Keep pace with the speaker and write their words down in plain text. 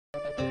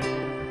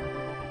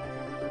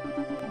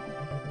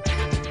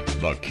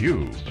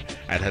theCUBE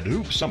at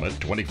Hadoop Summit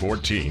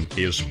 2014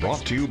 is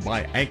brought to you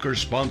by anchor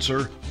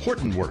sponsor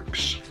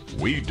Hortonworks.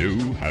 We do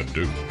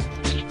Hadoop.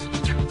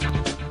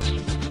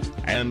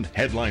 And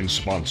headline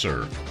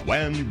sponsor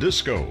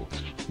WANdisco.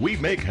 We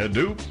make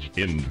Hadoop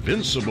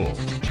invincible.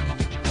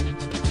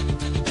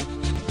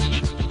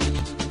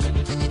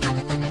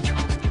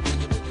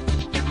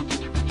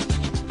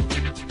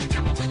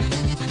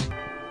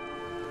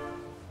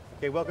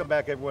 Okay, welcome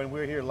back everyone.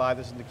 We're here live.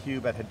 This is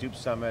theCUBE at Hadoop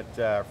Summit,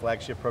 our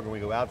flagship program. We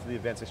go out to the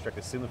events, extract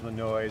the signal from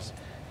the noise.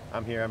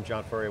 I'm here, I'm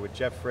John Furrier with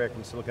Jeff Frick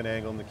from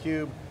SiliconANGLE and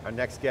theCUBE. Our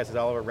next guest is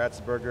Oliver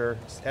Ratzesberger,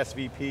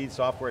 SVP of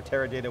Software,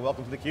 Teradata.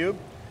 Welcome to theCUBE.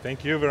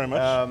 Thank you very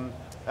much.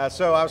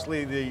 So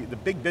obviously the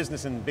big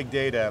business in big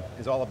data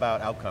is all about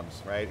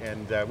outcomes, right?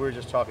 And we were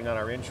just talking on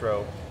our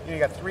intro, you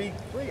got three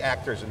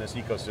actors in this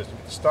ecosystem.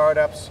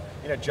 Startups,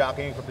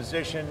 jockeying for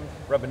position,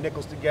 rubbing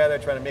nickels together,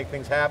 trying to make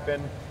things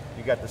happen.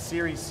 You got the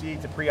Series C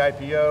to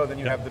pre-IPO, then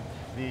you have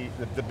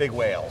the big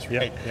whales,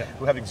 right?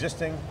 Who have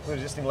existing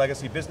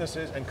legacy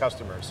businesses and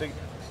customers. So,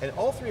 and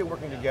all three are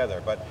working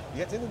together, but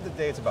at the end of the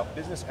day, it's about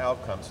business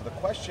outcomes. So the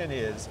question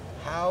is,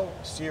 how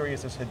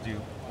serious is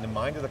Hadoop in the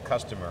mind of the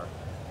customer,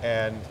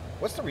 and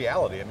what's the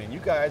reality? I mean, you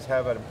guys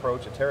have an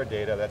approach at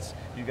Teradata that's,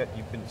 you've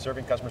been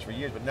serving customers for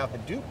years, but now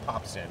Hadoop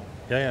pops in.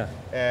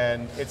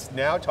 And it's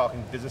now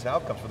talking business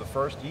outcomes for the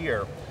first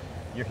year.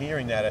 You're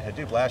hearing that at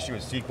Hadoop. Last year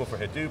was SQL for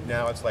Hadoop,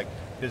 now it's like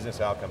business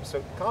outcomes.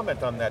 So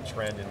comment on that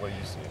trend and what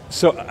you see.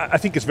 So I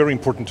think it's very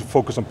important to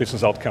focus on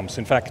business outcomes.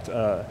 In fact,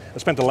 I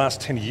spent the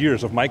last 10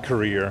 years of my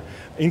career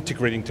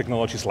integrating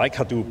technologies like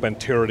Hadoop and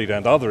Teradata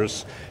and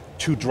others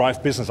to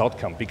drive business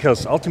outcome,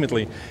 because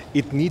ultimately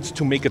it needs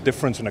to make a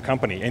difference in a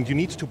company, and you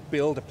need to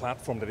build a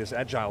platform that is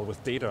agile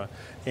with data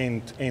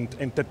and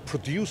that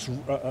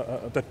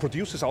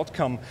produces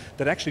outcome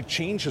that actually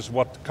changes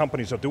what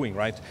companies are doing,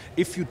 right?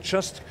 If you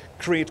just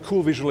create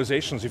cool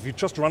visualizations, if you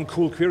just run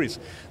cool queries,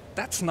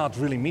 that's not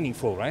really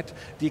meaningful, right?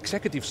 The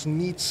executives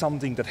need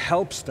something that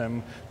helps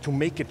them to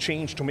make a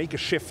change, to make a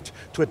shift,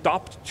 to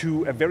adapt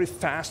to a very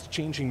fast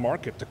changing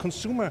market. The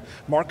consumer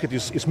market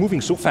is moving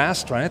so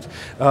fast, right?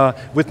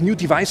 With new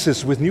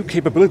devices, with new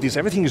capabilities,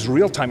 everything is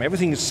real time,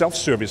 everything is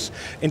self-service.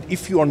 And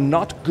if you are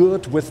not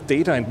good with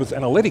data and with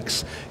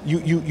analytics,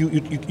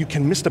 you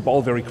can miss the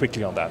ball very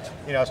quickly on that.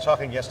 I was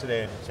talking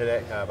yesterday and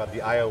today about the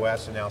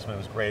iOS announcement. It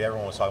was great.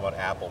 Everyone was talking about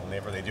Apple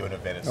whenever they do an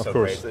event. It's so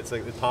great. It's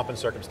like the pomp and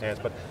circumstance,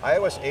 but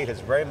iOS 8 is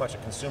very much a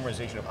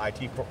consumerization of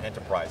IT for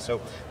enterprise.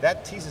 So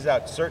that teases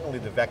out certainly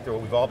the vector,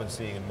 what we've all been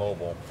seeing in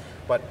mobile.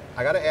 But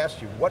I got to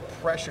ask you, what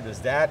pressure does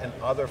that and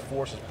other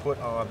forces put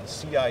on the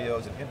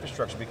CIOs and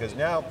infrastructure? Because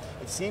now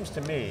it seems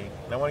to me,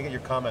 and I want to get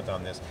your comment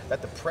on this,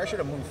 that the pressure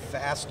to move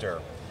faster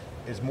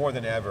is more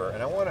than ever.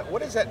 And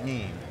what does that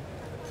mean?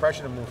 The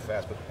pressure to move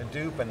fast with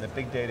Hadoop and the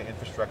big data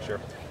infrastructure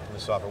and the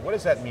software. What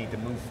does that mean to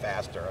move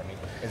faster? I mean,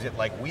 is it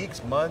like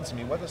weeks, months? I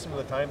mean, what are some of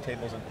the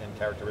timetables and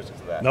characteristics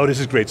of that? No, this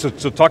is great. So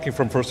talking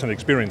from personal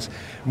experience,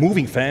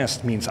 moving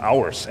fast means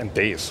hours and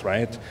days,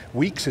 right?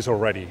 Weeks is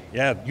already,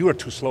 you are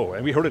too slow.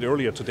 And we heard it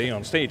earlier today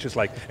on stage. It's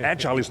like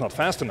agile is not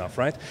fast enough,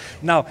 right?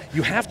 Now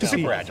you have to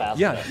be agile.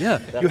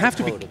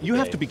 You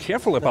have to be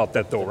careful about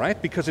that though, right?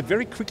 Because it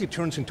very quickly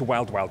turns into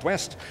wild, wild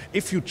west.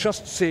 If you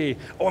just say,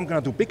 oh, I'm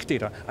going to do big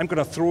data, I'm going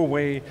to throw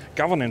away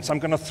governance, I'm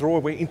going to throw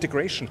away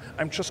integration,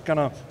 I'm just going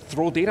to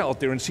throw data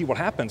out there and see what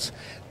happens.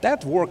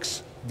 That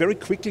works very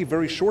quickly,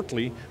 very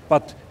shortly,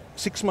 but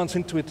 6 months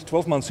into it,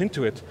 12 months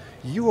into it,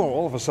 you are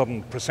all of a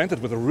sudden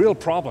presented with a real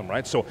problem,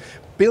 right? So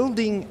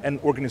building an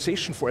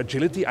organization for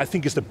agility, I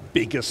think, is the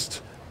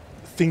biggest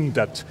thing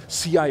that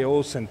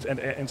CIOs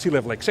and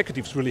C-level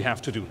executives really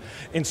have to do.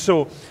 And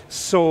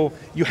so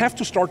you have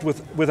to start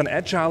with an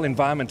agile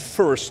environment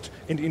first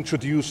and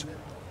introduce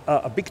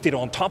a big data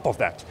on top of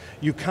that.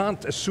 You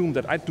can't assume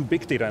that I do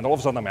big data and all of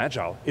a sudden I'm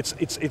agile.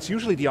 It's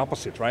usually the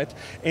opposite, right?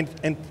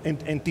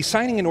 And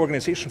designing an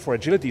organization for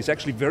agility is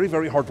actually very,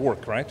 very hard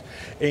work, right?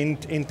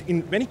 And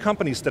in many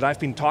companies that I've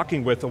been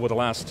talking with over the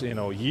last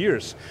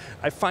years,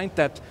 I find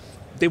that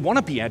they want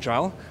to be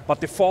agile, but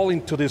they fall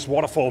into this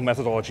waterfall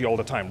methodology all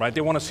the time, right?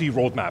 They want to see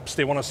roadmaps,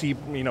 they want to see,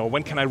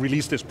 when can I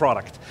release this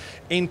product?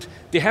 And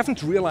they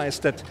haven't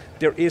realized that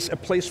there is a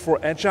place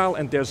for agile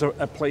and there's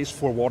a place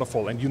for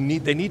waterfall, and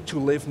they need to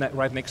live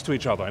right next to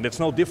each other. And it's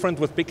no different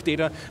with big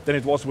data than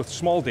it was with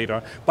small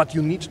data, but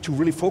you need to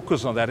really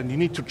focus on that, and you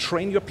need to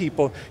train your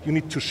people, you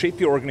need to shape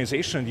your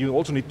organization, and you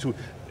also need to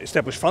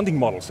establish funding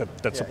models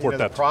that support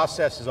that. The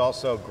process is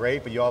also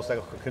great, but you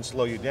also can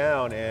slow you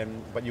down,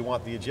 but you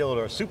want the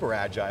agility or super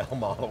agile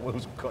model,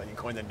 you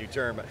coined that new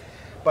term.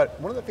 But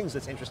one of the things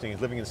that's interesting is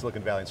living in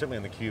Silicon Valley, and certainly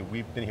on theCUBE,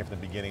 we've been here from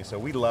the beginning, so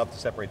we love to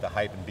separate the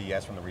hype and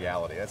BS from the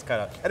reality. That's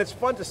and it's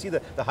fun to see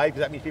the hype,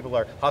 because that means people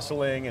are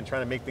hustling and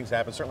trying to make things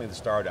happen, certainly the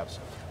startups.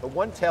 But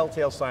one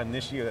telltale sign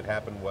this year that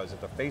happened was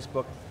at the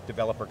Facebook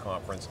Developer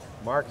Conference,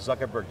 Mark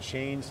Zuckerberg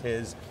changed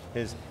his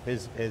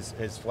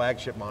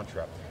flagship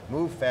mantra: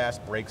 move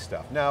fast, break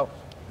stuff. Now,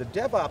 the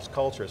DevOps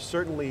culture has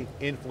certainly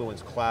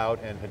influenced cloud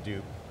and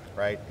Hadoop,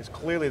 right? It's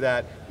clearly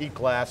that eat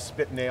glass,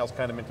 spit nails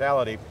kind of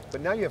mentality,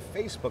 but now you have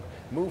Facebook,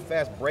 move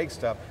fast, break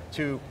stuff,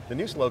 to the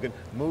new slogan,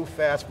 move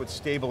fast with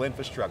stable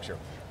infrastructure.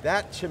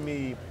 That to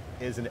me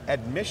is an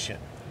admission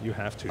you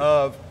have to.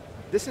 Of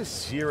this is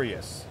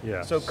serious.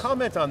 Yeah. So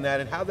comment on that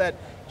and how that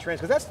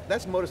because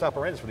that's modus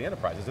operandi for the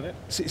enterprise, isn't it?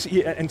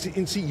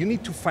 See, you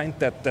need to find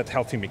that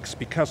healthy mix,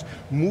 because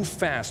move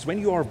fast. When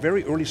you are a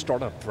very early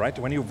startup, right?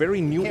 When you're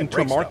very new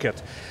into a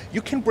market,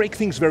 you can break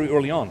things very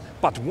early on.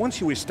 But once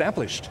you're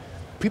established,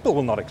 people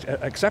will not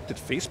accept it.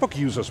 Facebook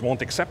users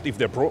won't accept if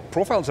their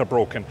profiles are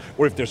broken,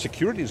 or if their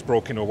security is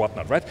broken or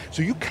whatnot, right?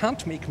 So you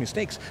can't make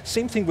mistakes.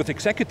 Same thing with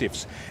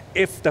executives.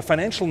 If the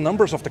financial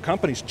numbers of the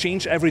companies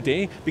change every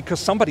day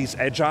because somebody's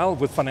agile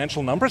with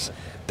financial numbers,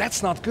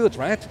 that's not good,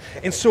 right?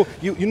 And so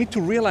you need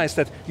to realize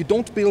that you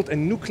don't build a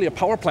nuclear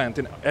power plant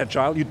in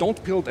agile, you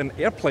don't build an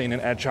airplane in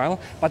agile,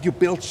 but you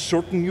build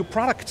certain new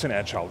products in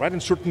agile, right?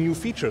 And certain new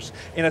features.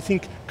 And I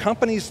think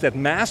companies that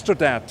master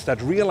that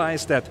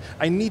realize that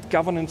I need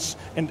governance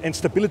and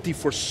stability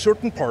for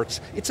certain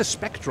parts, it's a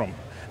spectrum.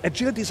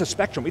 Agility is a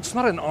spectrum, it's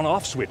not an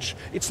on-off switch.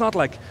 It's not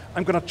like,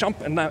 I'm going to jump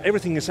and now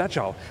everything is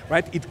agile,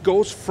 right? It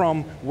goes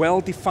from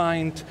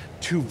well-defined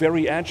to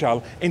very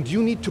agile, and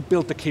you need to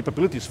build the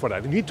capabilities for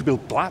that. You need to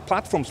build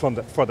platforms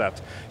for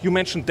that. You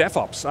mentioned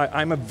DevOps.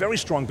 I'm a very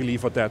strong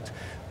believer that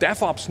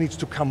DevOps needs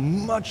to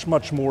come much,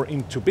 much more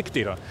into big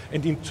data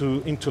and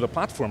into the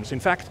platforms.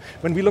 In fact,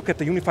 when we look at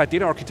the unified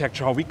data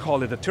architecture, how we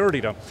call it a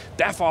Teradata,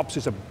 DevOps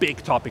is a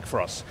big topic for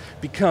us,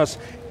 because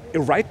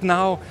right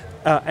now,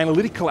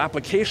 analytical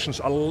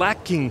applications are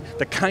lacking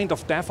the kind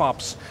of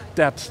DevOps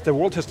that the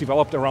world has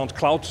developed around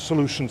cloud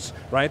solutions,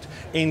 right?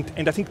 And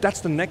I think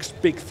that's the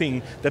next big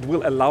thing that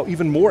will allow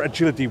even more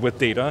agility with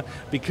data,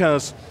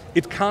 because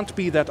it can't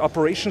be that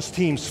operations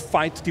teams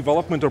fight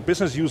development or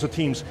business user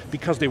teams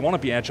because they want to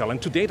be agile,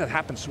 and today that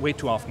happens way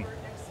too often.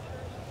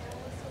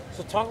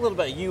 So talk a little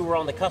bit, you were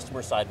on the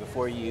customer side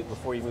before you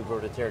moved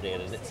over to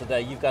Teradata, so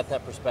that you've got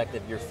that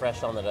perspective, you're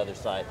fresh on that other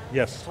side.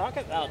 Yes. Talk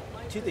about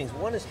two things.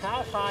 One is,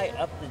 how high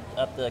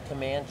up the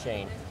command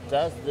chain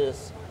does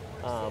this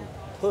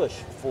push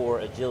for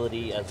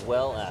agility as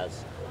well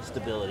as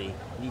stability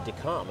need to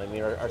come? I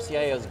mean, are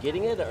CIOs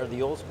getting it? Are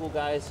the old school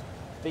guys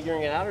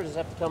figuring it out, or does it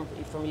have to come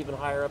from even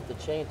higher up the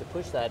chain to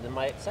push that? And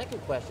my second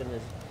question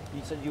is,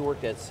 you said you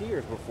worked at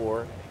Sears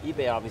before.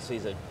 eBay obviously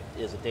is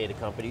a data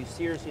company.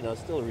 Sears,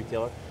 still a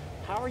retailer.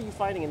 How are you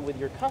finding with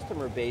your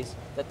customer base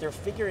that they're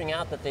figuring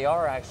out that they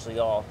are actually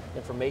all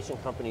information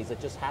companies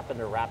that just happen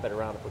to wrap it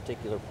around a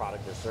particular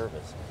product or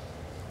service?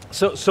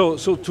 So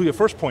to your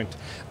first point,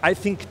 I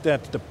think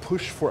that the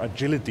push for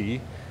agility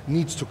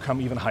needs to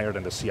come even higher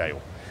than the CIO.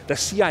 The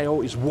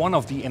CIO is one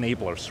of the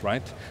enablers,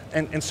 right?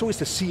 And so is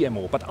the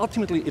CMO, but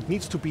ultimately it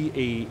needs to be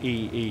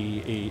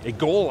a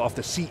goal of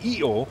the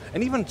CEO,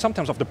 and even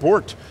sometimes of the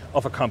board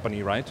of a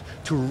company, right?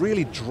 To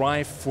really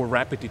drive for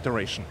rapid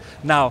iteration.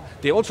 Now,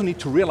 they also need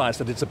to realize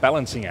that it's a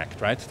balancing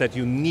act, right? That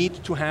you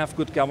need to have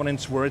good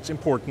governance where it's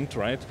important,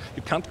 right?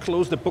 You can't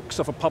close the books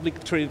of a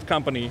public traded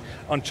company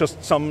on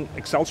just some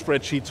Excel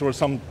spreadsheets or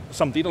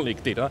some data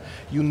lake data.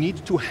 You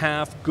need to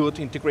have good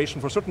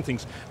integration for certain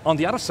things. On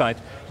the other side,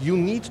 you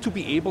need to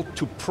be able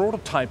to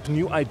prototype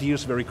new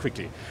ideas very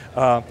quickly.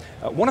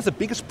 One of the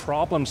biggest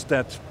problems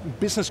that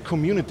business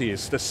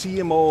communities, the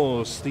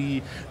CMOs,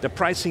 the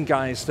pricing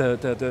guys,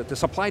 the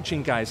supply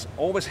chain guys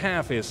always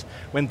have is,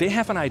 when they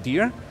have an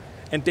idea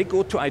and they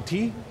go to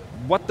IT,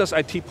 what does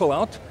IT pull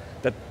out?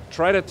 That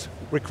Teradata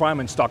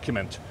requirements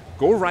document.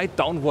 Go write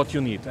down what you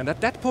need. And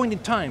at that point in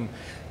time,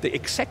 the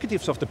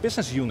executives of the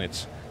business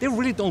units, they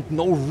really don't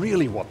know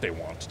really what they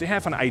want. They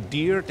have an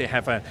idea, they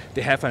have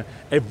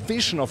a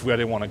vision of where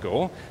they want to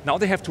go. Now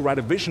they have to write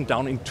a vision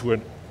down into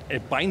a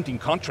binding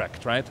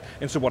contract, right?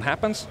 And so what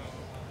happens?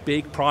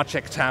 Big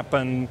projects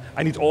happen,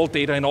 I need all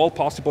data in all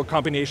possible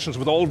combinations,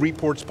 with all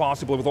reports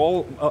possible, with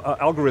all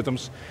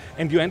algorithms,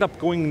 and you end up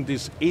going in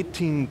these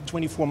 18,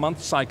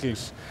 24-month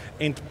cycles,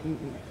 and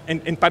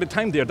by the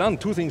time they're done,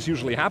 two things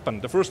usually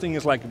happen. The first thing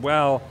is like,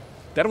 well,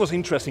 that was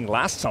interesting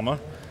last summer.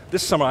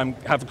 This summer I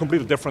have a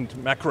completely different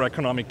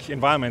macroeconomic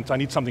environment. I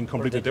need something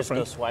completely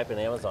different. Or just go swipe an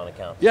Amazon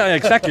account. Yeah,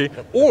 exactly.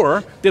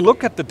 Or they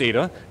look at the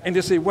data and they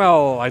say,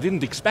 well, I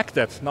didn't expect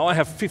that. Now I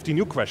have 50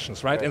 new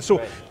questions, right? And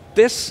so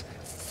this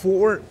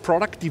for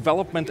product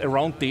development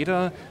around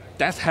data,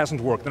 that hasn't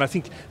worked. And I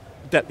think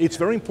that it's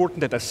very important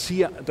that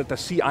the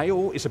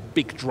CIO is a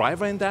big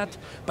driver in that,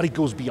 but it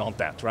goes beyond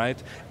that, right?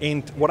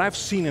 And what I've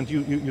seen, and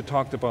you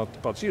talked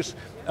about Sears,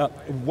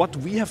 what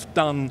we have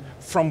done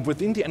from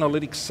within the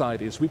analytics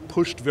side is we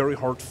pushed very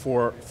hard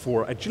for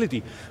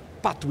agility,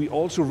 but we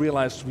also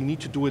realized we need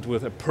to do it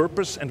with a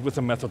purpose and with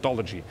a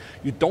methodology.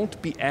 You don't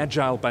be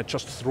agile by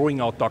just throwing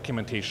out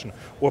documentation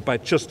or by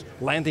just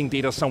landing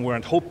data somewhere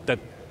and hope that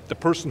the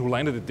person who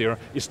landed it there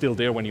is still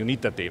there when you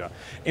need that data.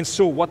 And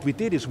so what we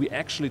did is we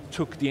actually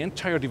took the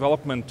entire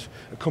development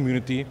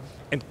community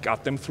and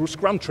got them through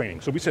Scrum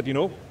training. So we said,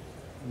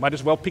 might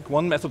as well pick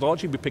one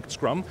methodology. We picked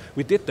Scrum,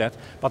 we did that,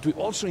 but we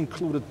also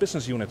included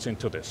business units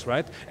into this,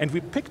 right? And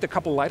we picked a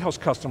couple lighthouse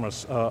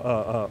customers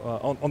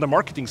on the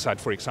marketing side,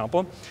 for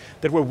example,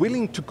 that were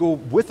willing to go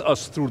with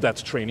us through that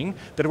training,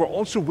 that were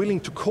also willing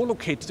to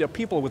co-locate their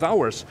people with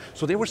ours.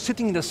 So they were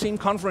sitting in the same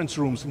conference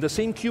rooms, in the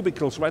same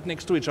cubicles right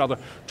next to each other,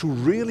 to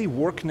really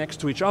work next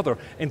to each other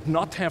and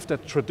not have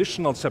that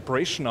traditional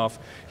separation of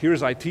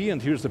here's IT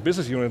and here's the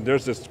business unit, and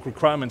there's this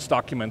requirements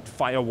document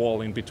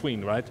firewall in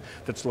between, right?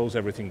 That slows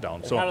everything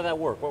down. So how did that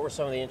work? What were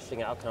some of the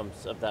interesting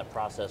outcomes of that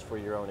process for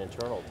your own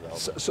internal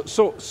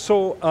development?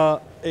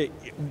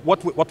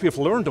 What we have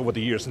learned over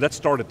the years, and that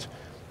started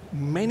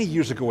many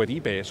years ago at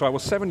eBay. So I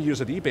was 7 years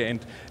at eBay,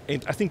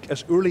 and I think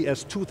as early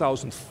as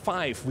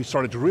 2005, we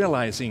started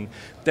realizing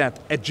that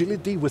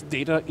agility with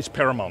data is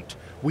paramount.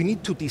 We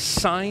need to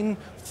design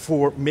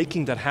for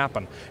making that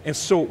happen. And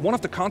so one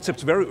of the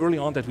concepts very early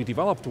on that we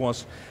developed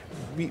was,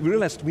 we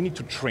realized we need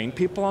to train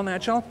people on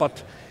Agile,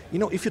 but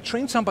if you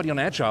train somebody on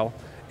Agile,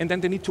 and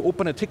then they need to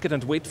open a ticket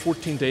and wait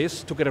 14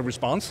 days to get a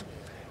response,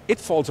 it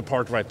falls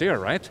apart right there,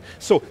 right?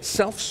 So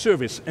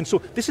self-service, and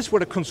so this is where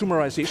the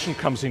consumerization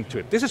comes into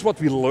it. This is what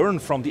we learn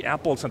from the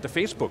Apples and the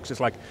Facebooks. It's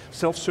like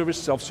self-service,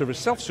 self-service,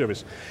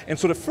 self-service. And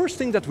so the first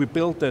thing that we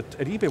built at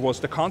eBay was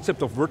the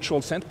concept of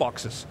virtual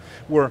sandboxes,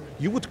 where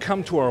you would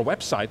come to our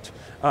website,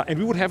 and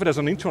we would have it as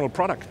an internal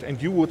product, and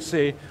you would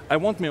say, I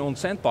want my own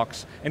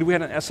sandbox, and we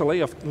had an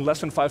SLA of in less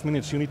than 5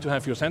 minutes, you need to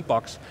have your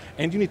sandbox,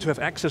 and you need to have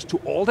access to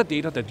all the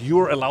data that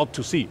you're allowed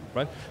to see,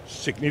 right?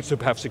 It needs to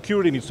have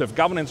security, needs to have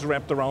governance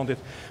wrapped around it,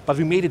 but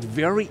we made it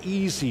very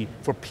easy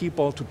for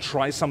people to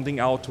try something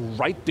out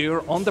right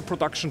there on the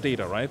production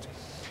data, right?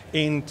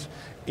 And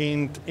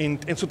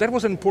so that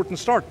was an important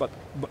start, but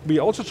we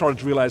also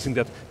started realizing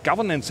that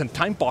governance and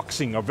time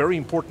boxing are very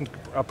important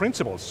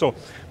principles. So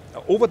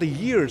over the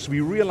years, we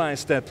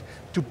realized that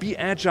to be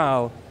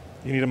agile,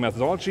 you need a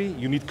methodology,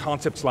 you need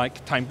concepts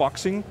like time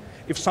boxing.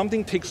 If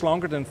something takes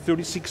longer than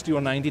 30, 60,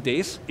 or 90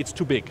 days, it's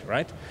too big,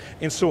 right?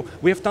 And so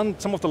we have done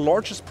some of the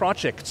largest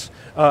projects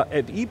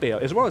at eBay,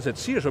 as well as at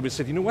Sears, where we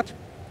said, you know what?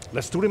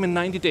 Let's do them in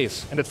 90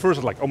 days. And at first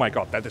it was like, oh my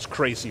God, that is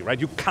crazy, right?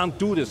 You can't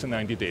do this in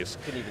 90 days.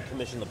 You couldn't even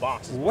commission the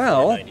boxes.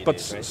 Well, in 90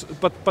 days,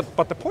 right?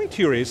 but the point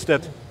here is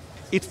that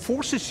it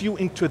forces you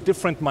into a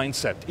different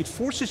mindset. It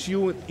forces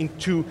you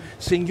into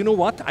saying, you know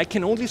what, I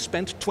can only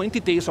spend 20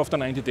 days of the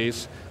 90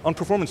 days on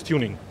performance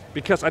tuning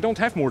because I don't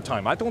have more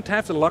time. I don't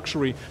have the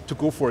luxury to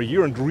go for a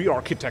year and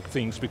re-architect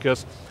things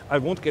because I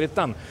won't get it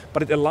done.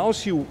 But it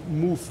allows you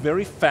move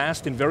very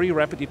fast in very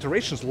rapid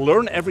iterations,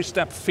 learn every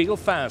step, fail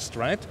fast,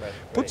 right?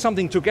 Put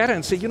something together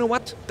and say, you know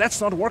what,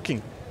 that's not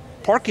working.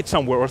 Park it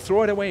somewhere or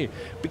throw it away.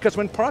 Because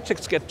when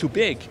projects get too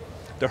big,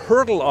 the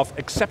hurdle of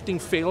accepting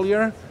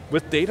failure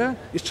with data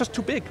is just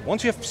too big.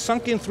 Once you have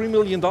sunk in $3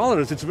 million,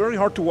 it's very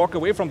hard to walk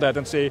away from that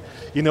and say,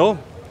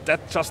 that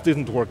just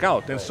didn't work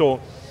out. And so,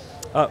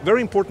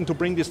 very important to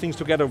bring these things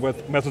together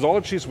with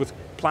methodologies, with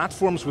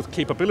platforms, with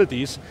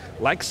capabilities,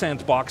 like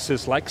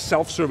sandboxes, like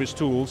self-service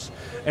tools,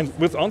 and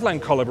with online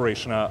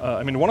collaboration.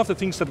 I mean, one of the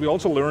things that we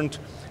also learned,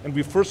 and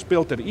we first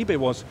built at eBay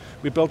was,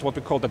 we built what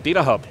we call the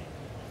Data Hub,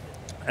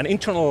 an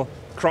internal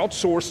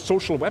crowdsourced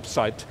social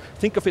website.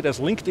 Think of it as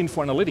LinkedIn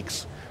for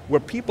analytics, where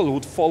people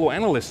would follow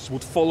analysts,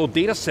 would follow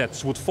data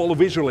sets, would follow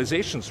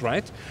visualizations,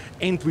 right?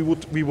 And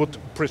we would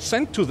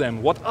present to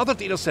them what other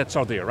data sets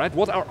are there, right?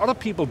 What are other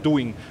people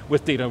doing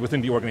with data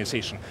within the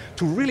organization?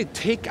 To really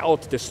take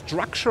out the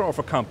structure of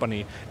a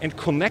company and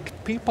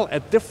connect people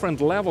at different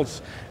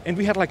levels. And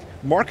we had like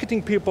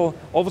marketing people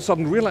all of a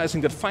sudden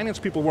realizing that finance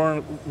people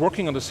weren't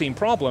working on the same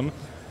problem,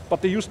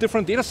 but they used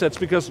different data sets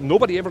because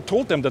nobody ever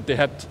told them that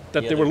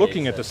they were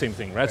looking at the same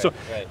thing, right? So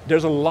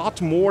there's a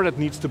lot more that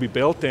needs to be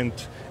built, and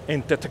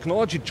the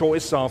technology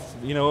choice of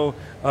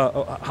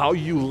how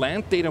you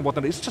land data and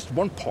whatnot is just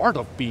one part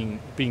of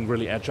being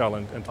really agile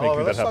and making that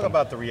happen. Let's talk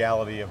about the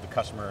reality of the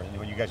customer and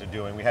what you guys are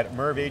doing. We had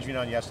Merv Adrian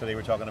on yesterday.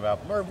 We were talking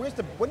about Merv.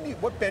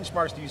 What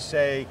benchmarks do you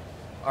say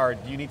do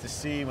you need to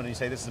see when you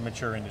say this is a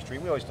mature industry?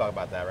 We always talk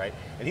about that, right?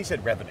 And he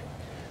said revenue.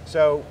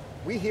 So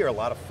we hear a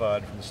lot of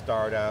FUD from the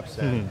startups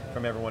and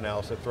from everyone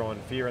else that throwing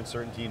fear,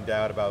 uncertainty, and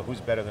doubt about who's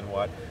better than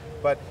what.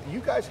 But you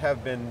guys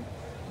have been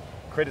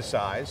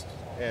criticized,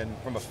 and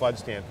from a FUD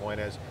standpoint,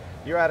 as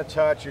you're out of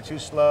touch, you're too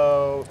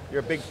slow,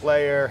 you're a big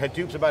player,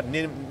 Hadoop's about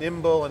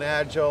nimble and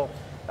agile,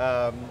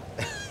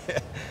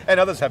 and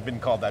others have been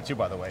called that too,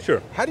 by the way.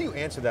 Sure. How do you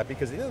answer that?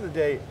 Because at the end of the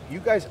day, you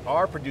guys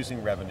are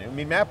producing revenue. I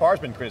mean, MapR's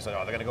been criticized,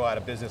 they're going to go out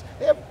of business.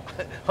 They have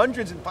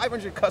hundreds and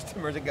 500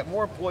 customers and got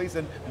more employees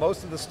than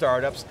most of the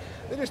startups.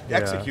 They're just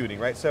executing,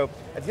 right? So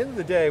at the end of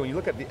the day, when you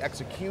look at the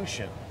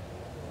execution,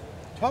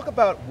 talk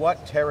about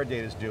what Teradata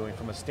is doing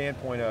from a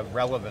standpoint of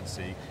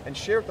relevancy and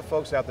share with the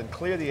folks out there and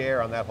clear the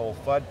air on that whole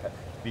FUD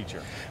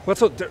feature. Well,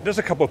 so there's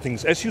a couple of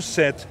things. As you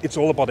said, it's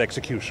all about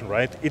execution,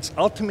 right? It's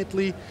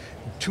ultimately,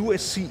 to a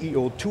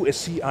CEO, to a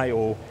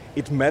CIO,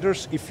 it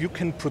matters if you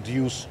can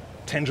produce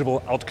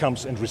tangible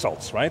outcomes and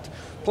results, right?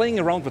 Playing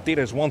around with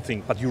data is one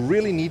thing, but you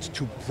really need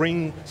to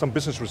bring some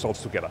business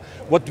results together.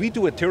 What we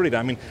do at Teradata,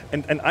 I mean,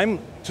 and I'm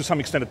to some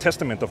extent a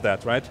testament of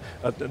that, right?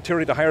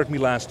 Teradata hired me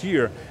last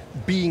year,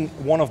 being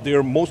one of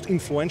their most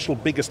influential,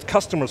 biggest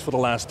customers for the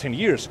last 10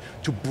 years,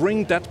 to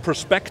bring that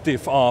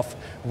perspective of,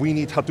 we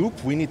need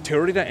Hadoop, we need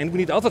Teradata, and we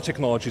need other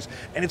technologies,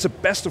 and it's a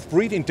best of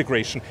breed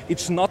integration.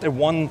 It's not a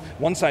one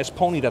size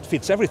pony that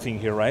fits everything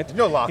here, right?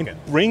 No lock-in.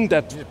 Bring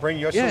that. You just bring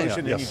your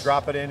solution and you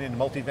drop it in a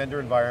multi-vendor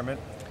environment.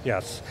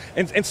 Yes,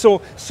 and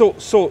so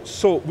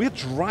we're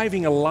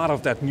driving a lot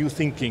of that new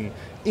thinking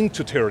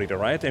into Teradata,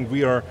 right? And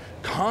we are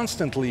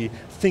constantly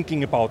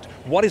thinking about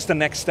what is the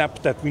next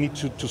step that we need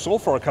to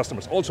solve for our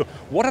customers. Also,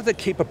 what are the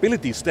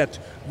capabilities that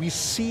we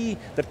see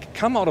that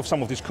come out of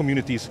some of these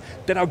communities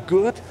that are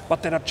good,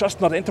 but that are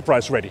just not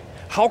enterprise ready?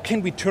 How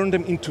can we turn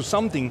them into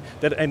something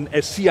that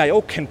a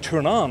CIO can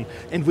turn on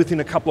and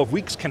within a couple of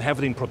weeks can have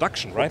it in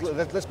production, right?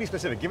 Let's be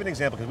specific, give an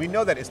example, because we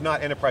know that it's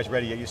not enterprise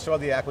ready yet. You saw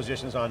the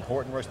acquisitions on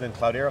Hortonworks, and then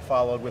Cloudera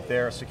followed with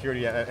their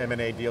security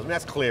M&A deals. I mean,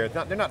 that's clear,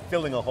 they're not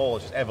filling a hole,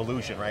 it's just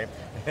evolution, right?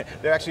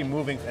 They're actually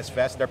moving as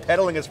fast, they're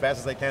pedaling as fast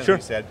as they can, sure,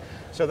 as we said.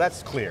 So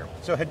that's clear.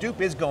 So Hadoop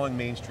is going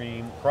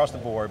mainstream across the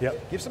board.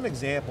 Yep. Give some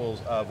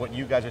examples of what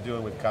you guys are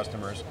doing with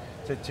customers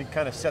to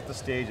kind of set the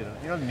stage, and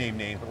you don't name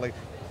names, but like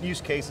use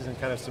cases and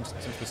kind of some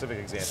specific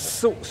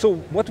examples. So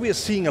what we are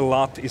seeing a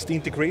lot is the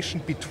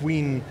integration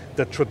between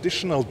the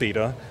traditional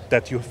data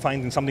that you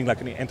find in something like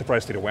an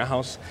enterprise data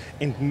warehouse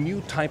and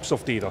new types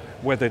of data,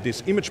 whether it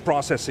is image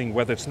processing,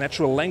 whether it's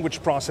natural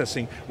language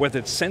processing, whether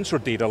it's sensor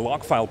data,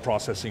 log file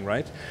processing,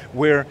 right?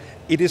 Where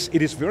it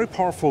is very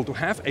powerful to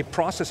have a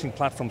processing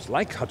platforms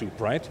like Hadoop,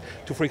 right?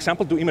 To, for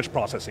example, do image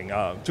processing.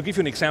 To give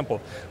you an example,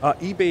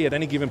 eBay at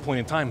any given point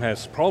in time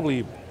has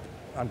probably,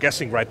 I'm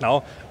guessing right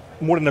now,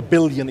 more than 1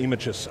 billion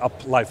images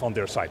up live on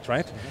their site,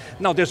 right?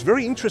 Mm-hmm. Now, there's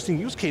very interesting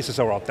use cases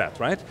around that,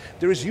 right?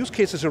 There is use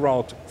cases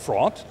around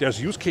fraud,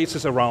 there's use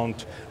cases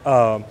around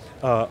better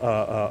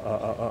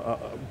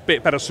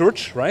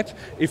search, right?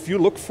 If you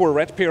look for a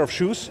red pair of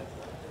shoes,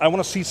 I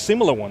want to see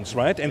similar ones,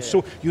 right? And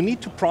so you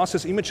need to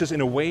process images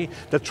in a way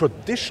that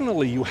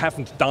traditionally you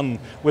haven't done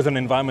with an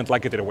environment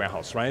like a data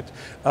warehouse, right?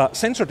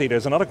 Sensor data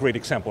is another great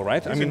example,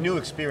 right? These are new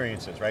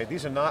experiences, right?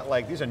 These are not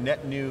like, these are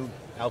net new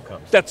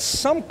outcomes. That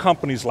some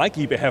companies like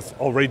eBay have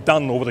already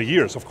done over the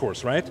years, of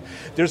course, right?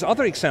 There's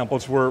other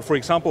examples where, for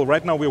example,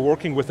 right now we're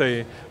working with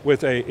a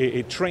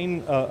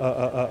train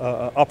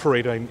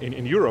operator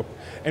in Europe,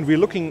 and we're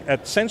looking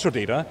at sensor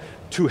data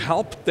to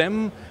help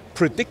them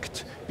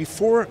predict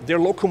before their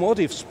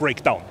locomotives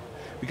break down.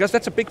 Because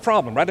that's a big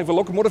problem, right? If a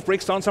locomotive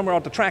breaks down somewhere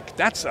on the track,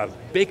 that's a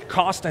big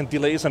cost and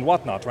delays and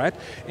whatnot, right?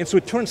 And so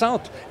it turns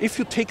out, if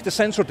you take the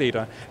sensor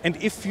data and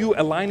if you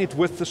align it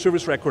with the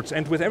service records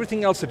and with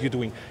everything else that you're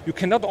doing, you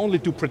can not only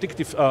do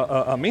predictive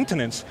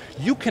maintenance,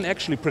 you can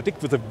actually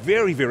predict with a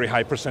very, very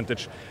high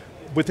percentage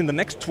within the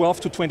next 12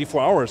 to 24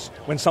 hours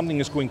when something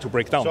is going to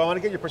break down. So I want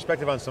to get your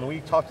perspective on something.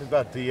 We talked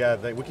about the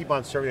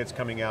Wikibon survey that's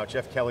coming out.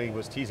 Jeff Kelly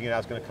was teasing it out,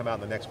 it's going to come out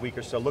in the next week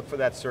or so. Look for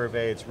that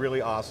survey, it's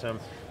really awesome.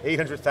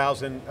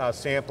 800,000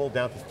 sampled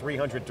down to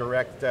 300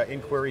 direct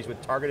inquiries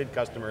with targeted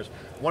customers.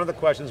 One of the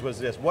questions was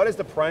this: what is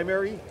the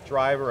primary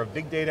driver of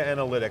big data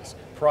analytics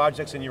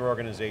projects in your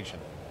organization?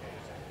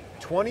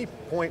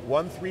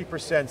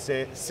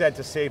 20.13% said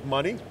to save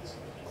money,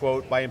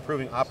 quote, by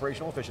improving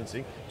operational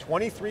efficiency.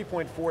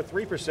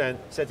 23.43%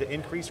 said to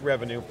increase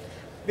revenue.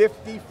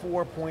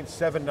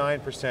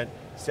 54.79%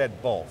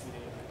 said both.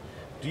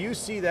 Do you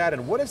see that,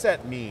 and what does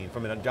that mean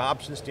from an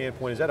adoption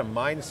standpoint? Is that a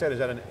mindset? Is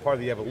that a part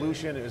of the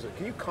evolution?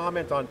 Can you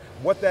comment on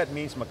what that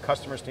means from a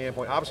customer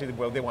standpoint? Obviously,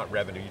 they want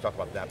revenue, you talk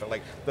about that,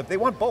 but they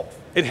want both.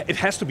 It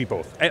has to be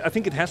both. I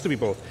think it has to be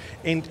both.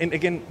 And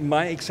again,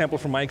 my example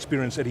from my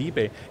experience at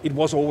eBay, it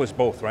was always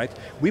both, right?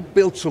 We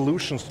built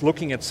solutions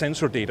looking at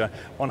sensor data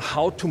on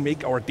how to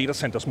make our data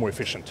centers more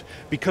efficient.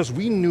 Because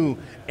we knew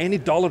any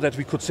dollar that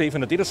we could save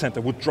in a data center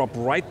would drop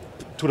right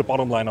to the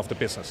bottom line of the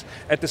business.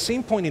 At the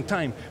same point in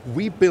time,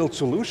 we built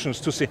solutions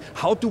to say,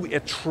 how do we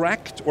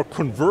attract or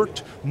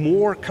convert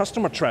more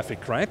customer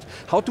traffic, right?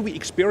 How do we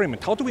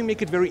experiment? How do we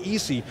make it very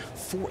easy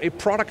for a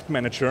product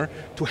manager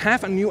to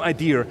have a new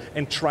idea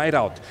and try it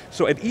out?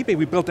 So at eBay,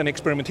 we built an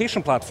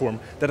experimentation platform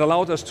that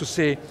allowed us to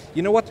say,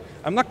 you know what,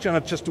 I'm not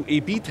going to just do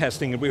A/B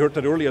testing, and we heard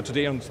that earlier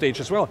today on stage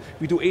as well.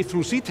 We do A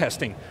through C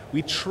testing.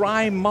 We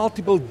try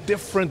multiple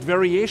different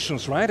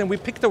variations, right? And we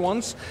pick the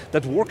ones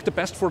that work the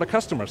best for the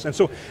customers. And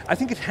so I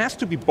think it has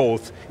to be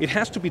both. It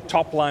has to be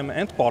top line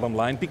and bottom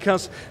line,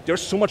 because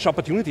there's so much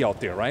opportunity out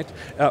there, right?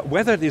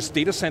 Whether it is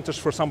data centers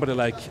for somebody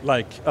like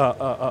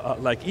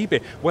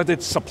eBay, whether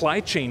it's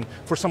supply chain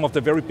for some of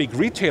the very big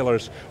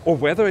retailers, or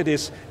whether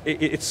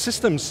it's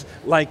systems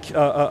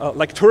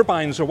like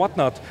turbines or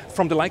whatnot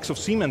from the likes of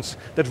Siemens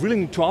that really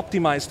need to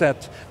optimize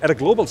that at a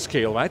global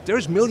scale, right?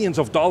 There's millions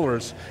of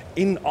dollars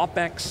in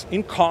OpEx,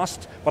 in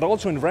cost, but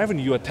also in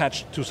revenue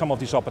attached to some of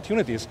these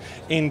opportunities.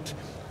 And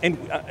And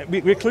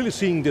we're clearly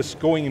seeing this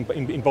going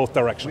in both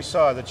directions. We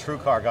saw the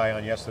TrueCar guy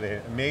on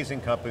yesterday,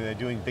 amazing company, they're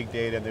doing big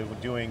data, and they're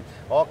doing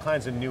all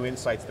kinds of new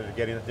insights that they're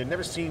getting that they've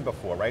never seen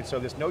before, right? So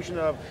this notion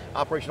of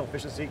operational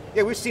efficiency,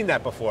 yeah, we've seen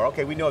that before.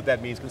 Okay, we know what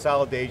that means,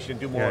 consolidation,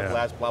 do more with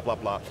less, blah, blah,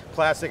 blah.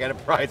 Classic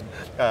enterprise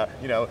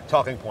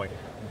talking point.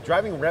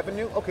 Driving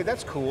revenue, okay,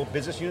 that's cool.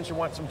 Business units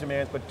want some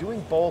demands, but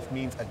doing both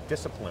means a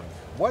discipline.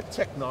 What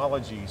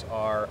technologies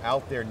are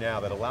out there now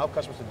that allow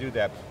customers to do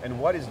that, and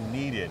what is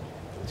needed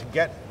to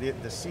get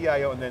the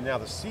CIO and then now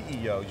the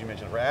CEO, as you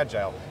mentioned, for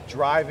Agile,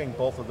 driving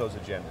both of those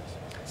agendas?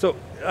 So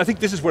I think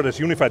this is where this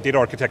unified data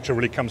architecture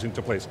really comes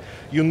into place.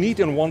 You need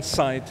on one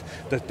side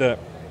that the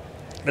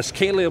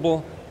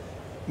scalable,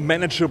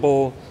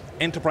 manageable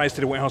enterprise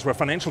data warehouse where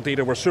financial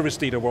data, where service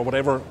data, where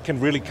whatever can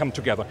really come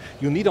together.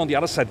 You need on the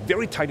other side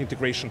very tight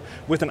integration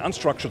with an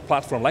unstructured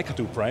platform like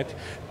Hadoop, right?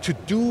 To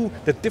do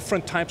the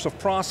different types of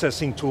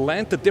processing, to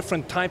land the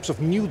different types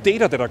of new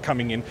data that are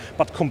coming in,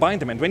 but combine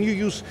them. And when you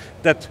use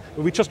that,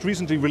 we just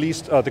recently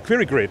released the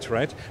query grid,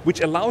 right?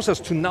 Which allows us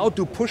to now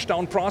do push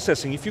down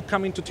processing. If you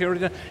come into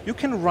Teradata, you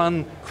can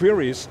run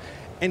queries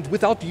and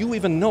without you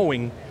even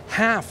knowing,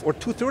 half or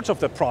 2/3 of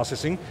that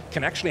processing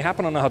can actually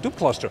happen on a Hadoop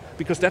cluster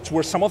because that's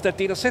where some of that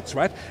data sits,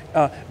 right?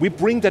 We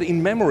bring that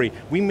in memory.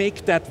 We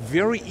make that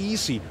very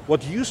easy.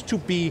 What used to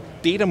be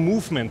data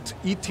movement,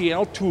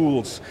 ETL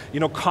tools,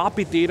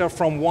 copy data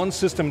from one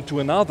system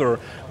to another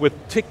with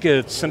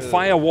tickets and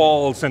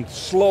firewalls and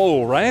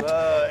slow, right?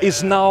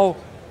 Is now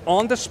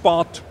on the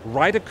spot,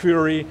 write a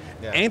query,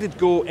 and it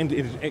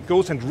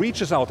goes and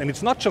reaches out. And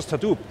it's not just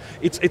Hadoop,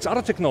 it's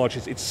other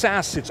technologies. It's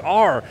SAS, it's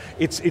R,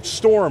 it's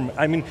Storm.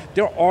 I mean,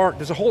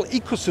 there's a whole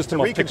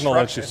ecosystem of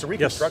technologies. It's a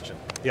reconstruction.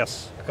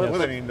 Yes. I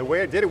mean,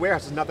 the data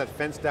warehouse is not that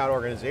fenced out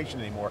organization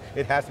anymore.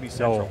 It has to be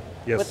central. No.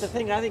 Yes. But the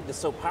thing I think that's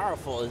so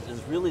powerful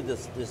is really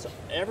this,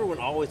 everyone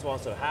always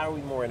wants to, how are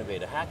we more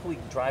innovative? How can we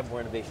drive more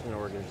innovation in an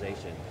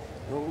organization?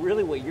 And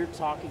really what you're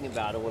talking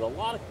about, and what a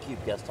lot of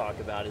CUBE guests talk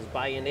about, is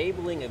by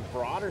enabling a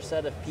broader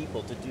set of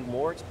people to do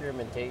more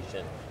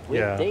experimentation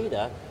with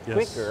data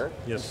quicker,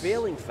 and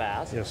failing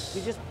fast.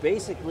 You just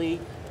basically,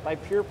 by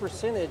pure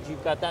percentage,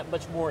 you've got that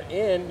much more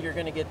in, you're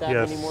going to get that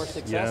many more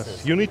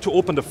successes. You need to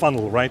open the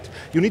funnel, right?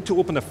 You need to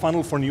open the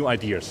funnel for new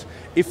ideas.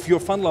 If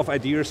your funnel of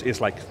ideas is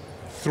like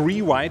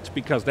 3 wide,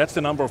 because that's the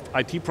number of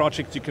IT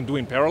projects you can do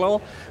in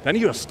parallel, then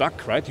you're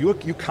stuck, right?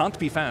 You can't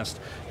be fast.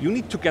 You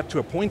need to get to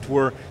a point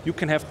where you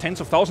can have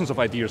tens of thousands of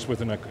ideas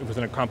within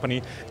a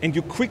company, and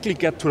you quickly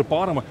get to the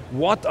bottom.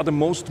 What are the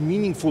most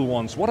meaningful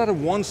ones? What are the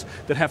ones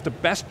that have the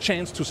best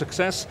chance to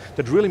success,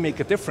 that really make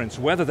a difference?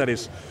 Whether that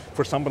is,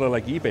 for somebody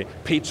like eBay,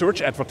 paid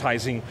search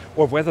advertising,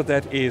 or whether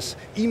that is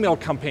email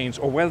campaigns,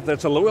 or whether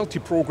that's a loyalty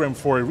program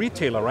for a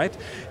retailer, right?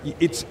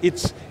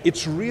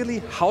 It's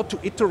really how to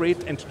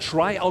iterate and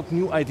try out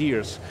new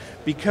ideas,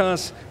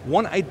 because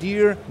one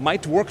idea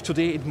might work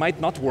today, it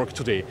might not work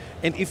today.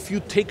 And if you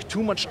take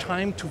too much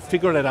time to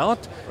figure that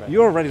out,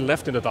 you're already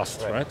left in the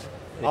dust, right?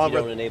 If you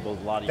don't enable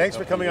a lot of Thanks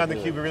for coming on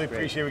theCUBE, we really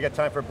appreciate it. We got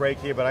time for a break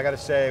here, but I got to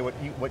say,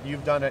 what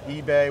you've done at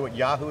eBay, what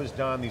Yahoo has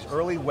done, these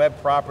early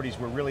web properties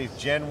were really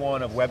Gen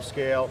 1 of web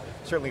scale.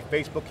 Certainly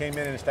Facebook came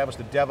in and established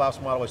the DevOps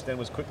model, which then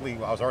was quickly,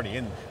 I was already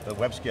in the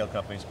web scale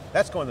companies.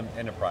 That's going to the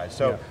enterprise.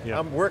 So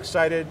we're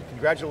excited,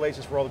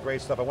 congratulations for all the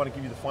great stuff. I want to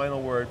give you the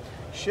final word.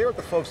 Share with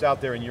the folks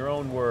out there in your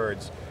own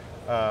words,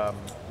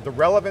 the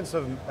relevance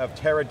of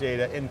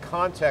Teradata in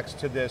context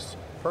to this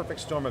perfect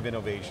storm of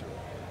innovation.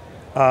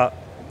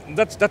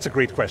 That's a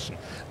great question.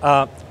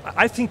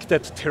 I think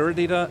that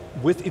Teradata,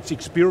 with its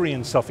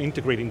experience of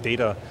integrating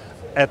data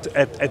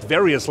at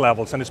various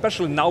levels, and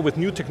especially now with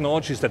new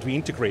technologies that we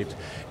integrate,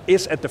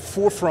 is at the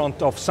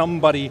forefront of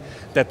somebody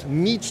that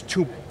needs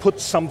to put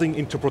something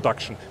into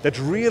production, that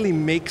really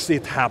makes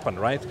it happen,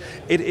 right?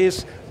 It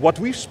is, what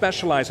we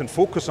specialize and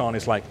focus on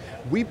is like,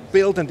 we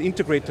build and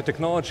integrate the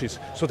technologies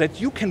so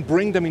that you can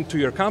bring them into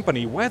your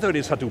company, whether it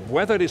is Hadoop,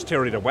 whether it is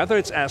Teradata, whether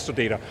it's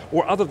Astrodata,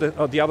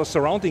 or the other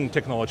surrounding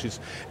technologies,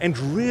 and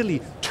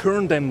really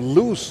turn them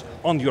loose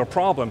on your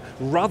problem,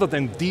 rather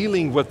than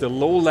dealing with the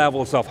low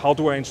levels of how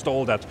do I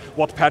install that,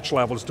 what patch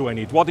levels do I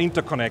need, what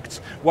interconnects,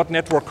 what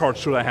network cards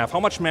should I have, how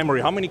much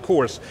memory, how many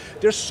cores.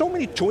 There's so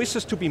many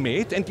choices to be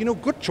made, and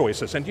good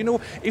choices. And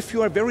if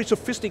you are a very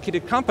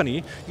sophisticated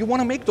company, you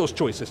want to make those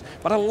choices.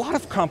 But a lot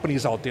of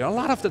companies out there, a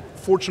lot of the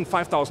Fortune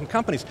 5,000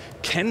 companies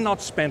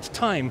cannot spend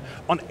time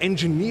on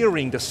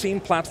engineering the same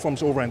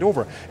platforms over and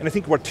over. And I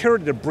think what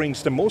Teradata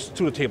brings the most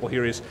to the table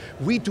here is,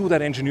 we do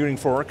that engineering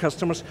for our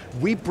customers,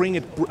 we bring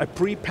a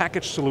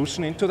pre-packaged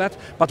solution into that,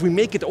 but we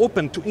make it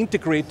open to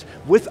integrate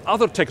with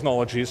other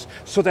technologies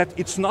so that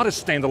it's not a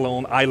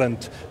standalone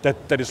island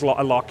that is a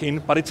lock-in,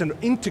 but it's an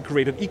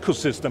integrated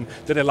ecosystem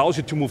that allows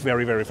you to move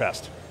very, very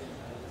fast.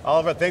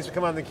 Oliver, thanks for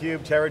coming on theCUBE.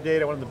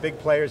 Teradata, one of the big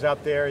players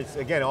out there. It's,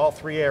 again, all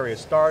 3 areas,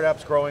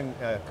 startups,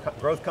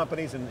 growth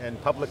companies,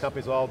 and public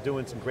companies all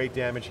doing some great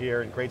damage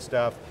here and great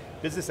stuff.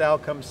 Business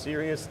outcomes,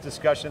 serious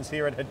discussions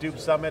here at Hadoop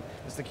Summit.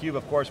 It's theCUBE,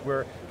 of course,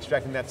 we're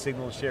extracting that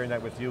signal and sharing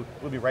that with you.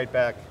 We'll be right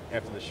back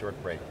after this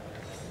short break.